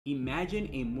Imagine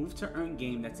a move to earn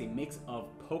game that's a mix of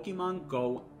Pokemon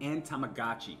Go and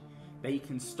Tamagotchi that you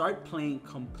can start playing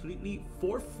completely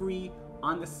for free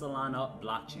on the Solana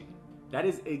blockchain. That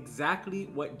is exactly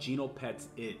what Genopets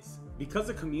is. Because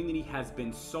the community has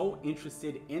been so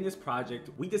interested in this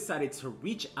project, we decided to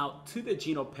reach out to the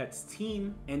Genopets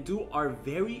team and do our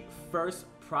very first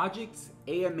project's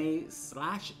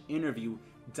AMA/interview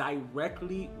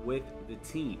directly with the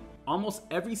team. Almost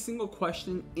every single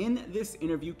question in this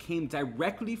interview came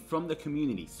directly from the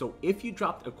community. So if you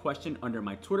dropped a question under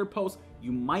my Twitter post,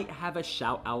 you might have a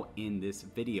shout out in this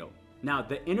video. Now,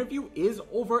 the interview is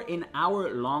over an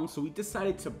hour long, so we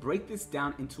decided to break this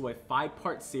down into a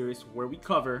 5-part series where we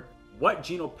cover what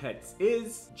Genopets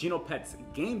is, Genopets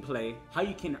gameplay, how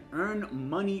you can earn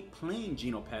money playing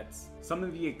Genopets, some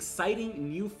of the exciting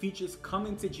new features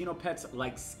coming to Genopets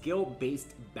like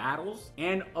skill-based battles,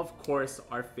 and of course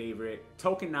our favorite,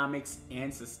 tokenomics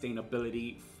and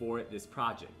sustainability for this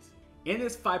project. In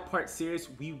this 5-part series,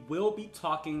 we will be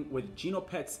talking with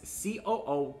Genopets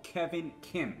COO Kevin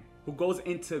Kim, who goes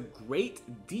into great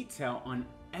detail on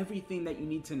everything that you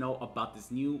need to know about this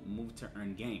new move to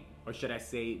earn game, or should I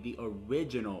say the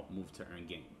original move to earn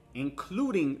game,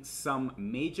 including some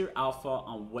major alpha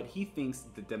on what he thinks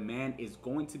the demand is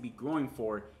going to be growing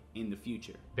for in the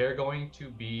future. They're going to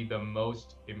be the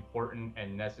most important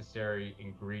and necessary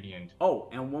ingredient. Oh,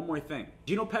 and one more thing.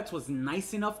 Genopets was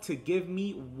nice enough to give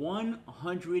me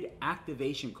 100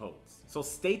 activation codes. So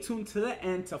stay tuned to the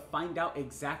end to find out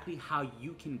exactly how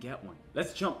you can get one.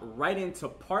 Let's jump right into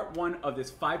part 1 of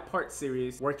this 5-part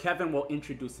series where Kevin will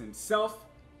introduce himself,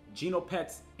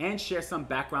 Genopets, and share some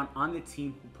background on the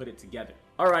team who put it together.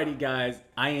 Alrighty guys,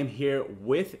 I am here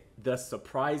with the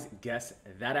surprise guest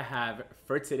that I have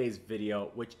for today's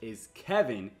video, which is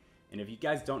Kevin. And if you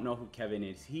guys don't know who Kevin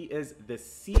is, he is the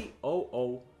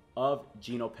COO of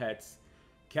Genopets.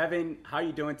 Kevin, how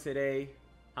you doing today?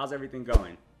 How's everything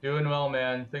going? Doing well,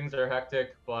 man. Things are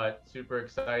hectic, but super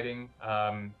exciting.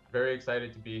 Very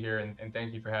excited to be here, and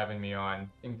thank you for having me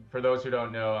on. And for those who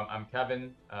don't know, I'm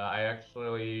Kevin. I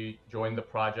actually joined the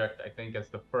project, I think, as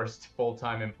the first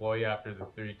full-time employee after the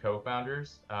 3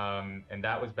 co-founders, and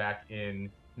that was back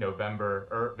in November,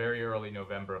 or very early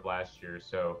November of last year.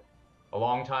 So a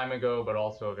long time ago, but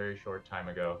also a very short time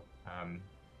ago,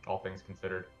 all things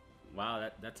considered. Wow,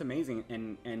 that's amazing.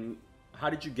 And how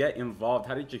did you get involved?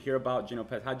 How did you hear about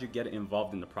Genopet? How did you get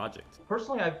involved in the project?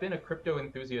 Personally, I've been a crypto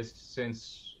enthusiast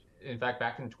since, in fact,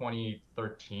 back in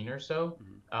 2013 or so.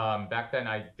 Back then,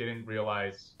 I didn't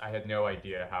realize, I had no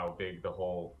idea how big the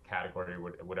whole category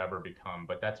would ever become.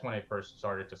 But that's when I first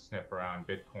started to sniff around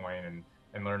Bitcoin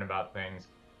and learn about things.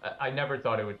 I never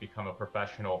thought it would become a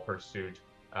professional pursuit.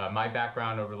 My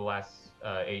background over the last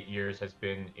 8 years has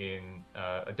been in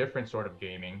a different sort of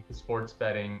gaming, sports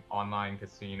betting, online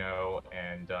casino,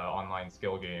 and online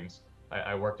skill games.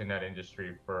 I worked in that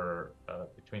industry for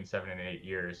between 7 and 8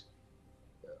 years.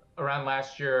 Around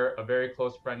last year, a very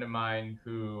close friend of mine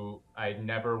who I'd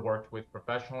never worked with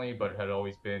professionally, but had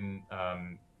always been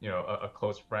a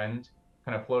close friend,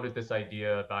 kind of floated this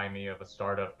idea by me of a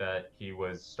startup that he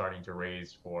was starting to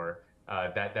raise for.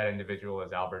 That individual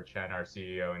is Albert Chen, our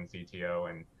CEO and CTO,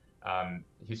 and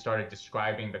he started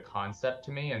describing the concept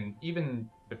to me. And even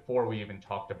before we even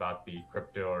talked about the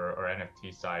crypto or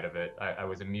NFT side of it, I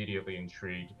was immediately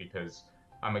intrigued because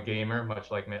I'm a gamer,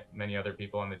 much like many other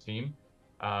people on the team.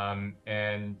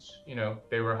 And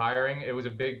they were hiring. It was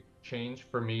a big change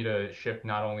for me to shift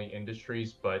not only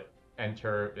industries, but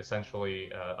enter essentially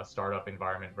a startup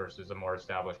environment versus a more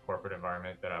established corporate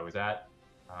environment that I was at.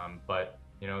 But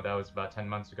that was about 10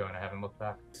 months ago, and I haven't looked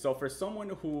back. So for someone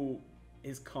who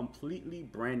is completely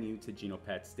brand new to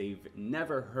Genopets, they've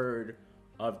never heard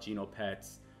of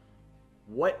Genopets,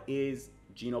 what is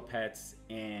Genopets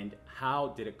and how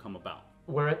did it come about?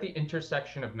 We're at the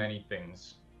intersection of many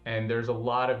things, and there's a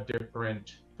lot of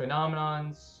different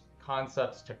phenomenons,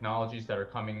 concepts, technologies that are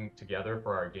coming together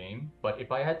for our game. But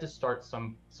if I had to start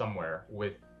somewhere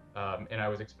with, and I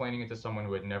was explaining it to someone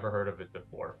who had never heard of it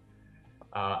before,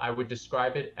 I would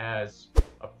describe it as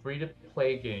a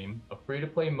free-to-play game, a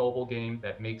free-to-play mobile game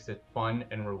that makes it fun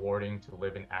and rewarding to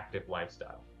live an active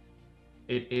lifestyle.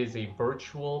 It is a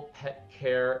virtual pet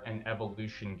care and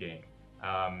evolution game,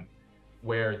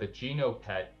 where the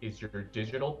Genopet is your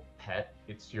digital pet.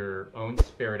 It's your own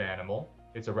spirit animal.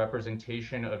 It's a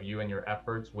representation of you and your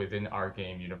efforts within our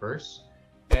game universe.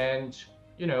 And,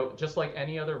 just like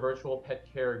any other virtual pet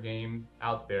care game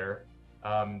out there,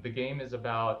 the game is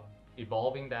about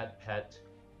evolving that pet,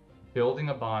 building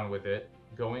a bond with it,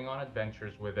 going on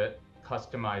adventures with it,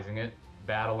 customizing it,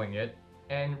 battling it,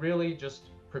 and really just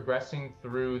progressing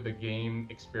through the game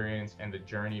experience and the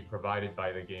journey provided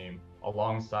by the game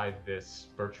alongside this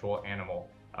virtual animal,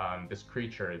 this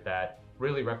creature that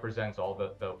really represents all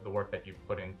the work that you've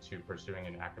put into pursuing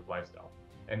an active lifestyle.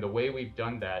 And the way we've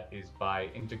done that is by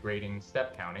integrating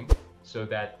step counting so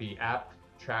that the app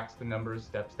tracks the number of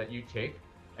steps that you take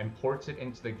and ports it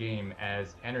into the game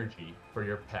as energy for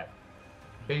your pet.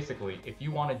 Basically, if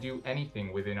you want to do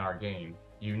anything within our game,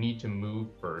 you need to move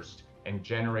first and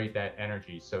generate that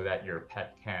energy so that your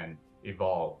pet can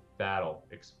evolve, battle,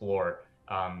 explore,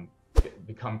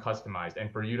 become customized.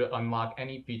 And for you to unlock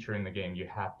any feature in the game, you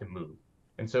have to move.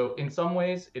 And so in some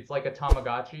ways, it's like a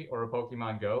Tamagotchi or a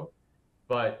Pokemon Go.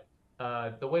 But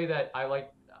the way that I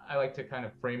like to kind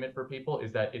of frame it for people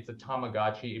is that it's a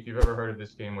Tamagotchi. If you've ever heard of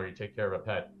this game where you take care of a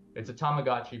pet, it's a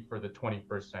Tamagotchi for the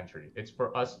 21st century. It's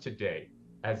for us today.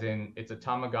 As in, it's a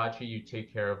Tamagotchi you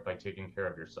take care of by taking care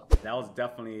of yourself. That was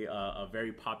definitely a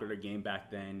very popular game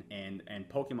back then, and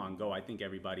Pokemon Go, I think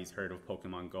everybody's heard of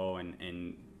Pokemon Go,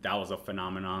 and that was a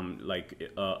phenomenon like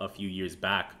a few years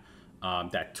back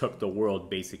that took the world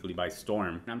basically by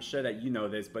storm. And I'm sure that you know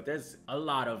this, but there's a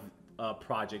lot of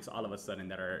projects all of a sudden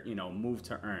that are, move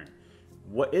to earn.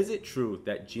 What is it true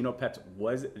that Genopet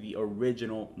was the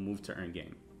original move to earn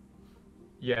game?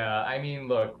 Yeah, I mean,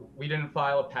 look, we didn't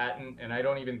file a patent, and I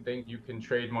don't even think you can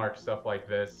trademark stuff like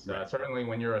this. Right. Certainly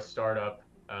when you're a startup,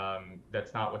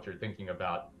 that's not what you're thinking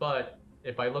about. But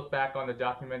if I look back on the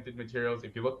documented materials,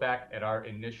 if you look back at our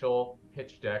initial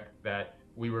pitch deck that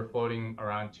we were floating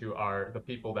around to the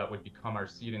people that would become our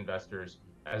seed investors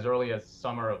as early as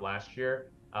summer of last year,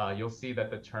 you'll see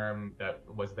that the term that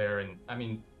was there, and I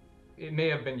mean, it may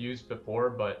have been used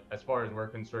before, but as far as we're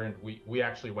concerned, we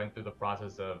actually went through the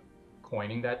process of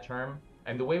coining that term.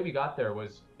 And the way we got there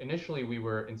was initially we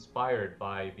were inspired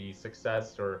by the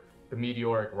success or the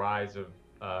meteoric rise of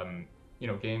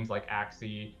games like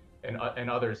Axie and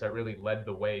others that really led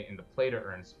the way in the play to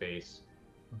earn space.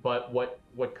 But what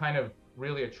kind of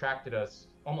really attracted us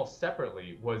almost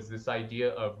separately was this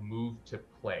idea of move to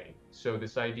play. So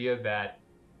this idea that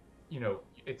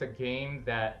it's a game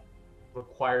that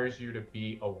requires you to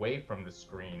be away from the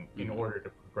screen in order to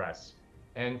progress.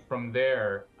 And from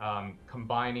there,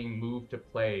 combining move to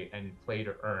play and play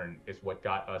to earn is what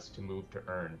got us to move to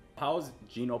earn. How is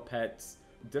Genopet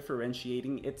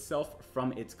differentiating itself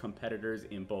from its competitors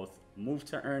in both move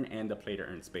to earn and the play to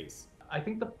earn space? I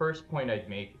think the first point I'd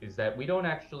make is that we don't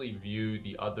actually view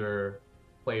the other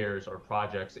players or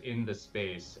projects in the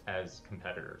space as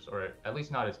competitors, or at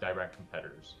least not as direct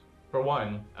competitors. For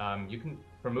one,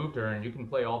 for move to earn, you can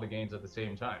play all the games at the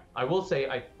same time. I will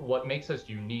say what makes us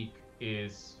unique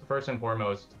is, first and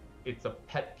foremost, it's a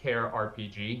pet care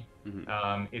RPG.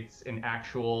 Mm-hmm. It's an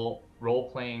actual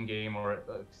role-playing game or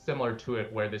similar to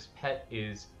it, where this pet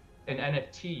is an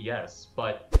NFT, yes,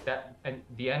 but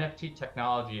the NFT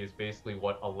technology is basically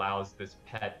what allows this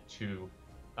pet to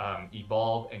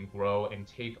evolve and grow and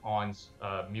take on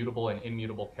mutable and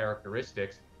immutable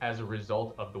characteristics as a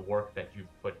result of the work that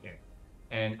you've put in.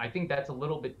 And I think that's a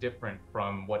little bit different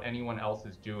from what anyone else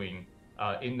is doing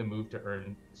in the move to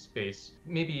earn space,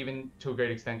 maybe even to a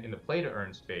great extent in the play to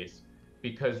earn space,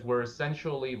 because we're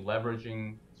essentially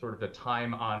leveraging sort of the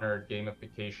time-honored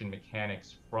gamification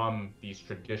mechanics from these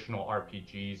traditional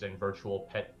RPGs and virtual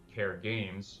pet care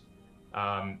games,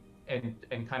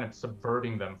 and kind of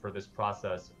subverting them for this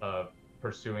process of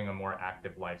pursuing a more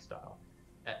active lifestyle.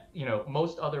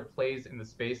 Most other plays in the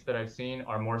space that I've seen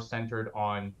are more centered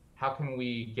on how can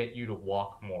we get you to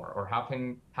walk more, or how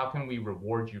can we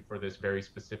reward you for this very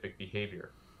specific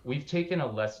behavior. We've taken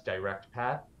a less direct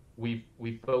path. We've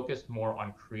focused more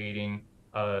on creating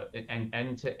an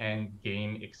end-to-end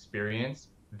game experience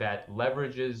that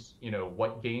leverages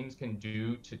what games can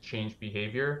do to change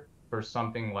behavior for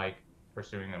something like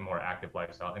pursuing a more active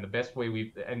lifestyle. And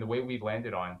the way we've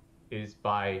landed on is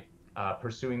by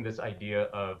pursuing this idea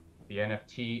of the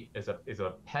NFT is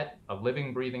a pet, a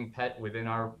living, breathing pet within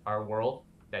our world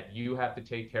that you have to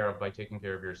take care of by taking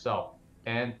care of yourself.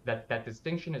 And that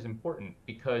distinction is important,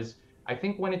 because I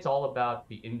think when it's all about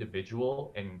the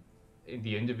individual and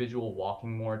the individual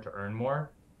walking more to earn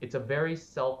more, it's a very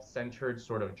self-centered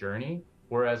sort of journey.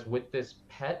 Whereas with this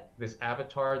pet, this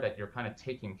avatar that you're kind of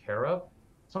taking care of,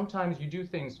 sometimes you do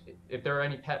things, if there are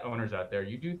any pet owners out there,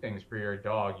 you do things for your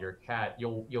dog, your cat,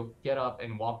 you'll get up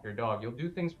and walk your dog. You'll do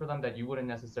things for them that you wouldn't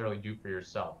necessarily do for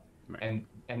yourself. Right.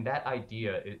 And that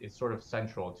idea is sort of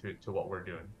central to what we're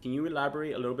doing. Can you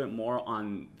elaborate a little bit more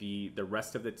on the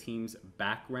rest of the team's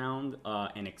background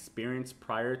and experience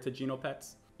prior to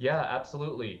Genopets? Yeah,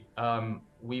 absolutely.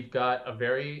 We've got a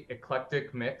very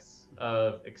eclectic mix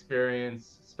of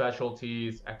experience,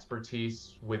 specialties,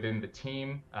 expertise within the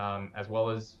team, as well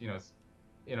as,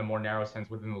 in a more narrow sense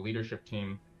within the leadership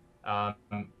team. Um,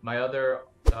 my other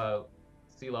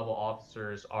C-level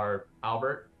officers are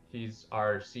Albert. He's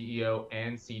our CEO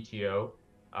and CTO.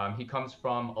 He comes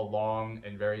from a long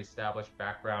and very established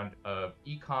background of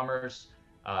e-commerce,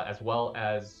 as well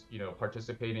as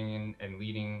participating in and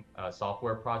leading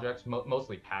software projects,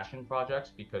 mostly passion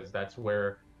projects, because that's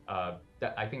where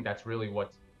I think that's really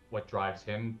what drives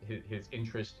him, his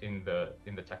interest in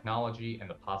the technology and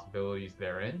the possibilities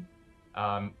therein.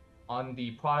 Um, on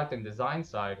the product and design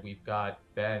side, we've got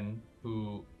Ben,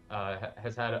 who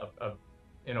has had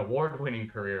an award-winning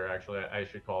career, actually, I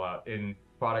should call out, in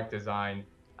product design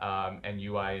and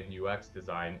UI and UX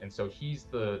design. And so he's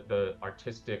the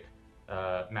artistic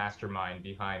mastermind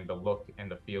behind the look and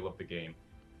the feel of the game.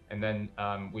 And then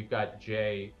we've got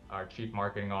Jay, our chief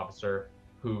marketing officer,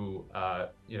 who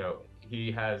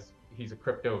he's a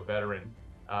crypto veteran,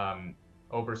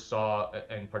 oversaw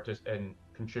and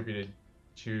contributed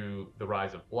to the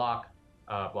rise of Block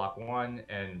One,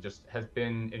 and just has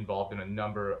been involved in a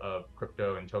number of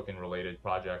crypto and token related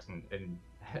projects, and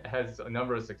has a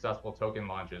number of successful token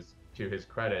launches to his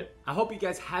credit. I hope you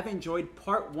guys have enjoyed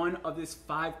part 1 of this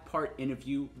 5-part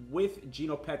interview with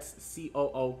Genopet's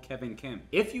COO Kevin Kim.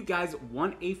 If you guys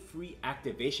want a free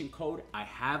activation code, I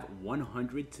have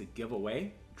 100 to give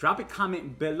away. Drop a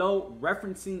comment below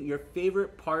referencing your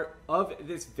favorite part of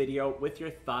this video with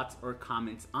your thoughts or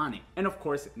comments on it. And of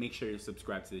course, make sure you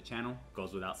subscribe to the channel,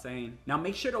 goes without saying. Now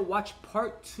make sure to watch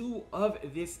part 2 of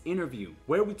this interview,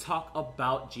 where we talk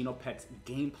about Genopet's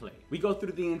gameplay. We go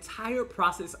through the entire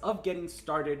process of getting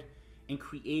started and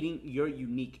creating your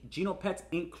unique Genopets,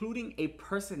 including a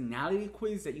personality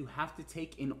quiz that you have to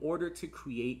take in order to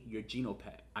create your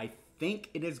Genopet. I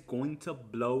think it is going to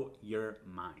blow your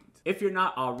mind. If you're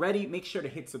not already, make sure to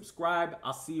hit subscribe.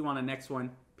 I'll see you on the next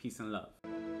one. Peace and love.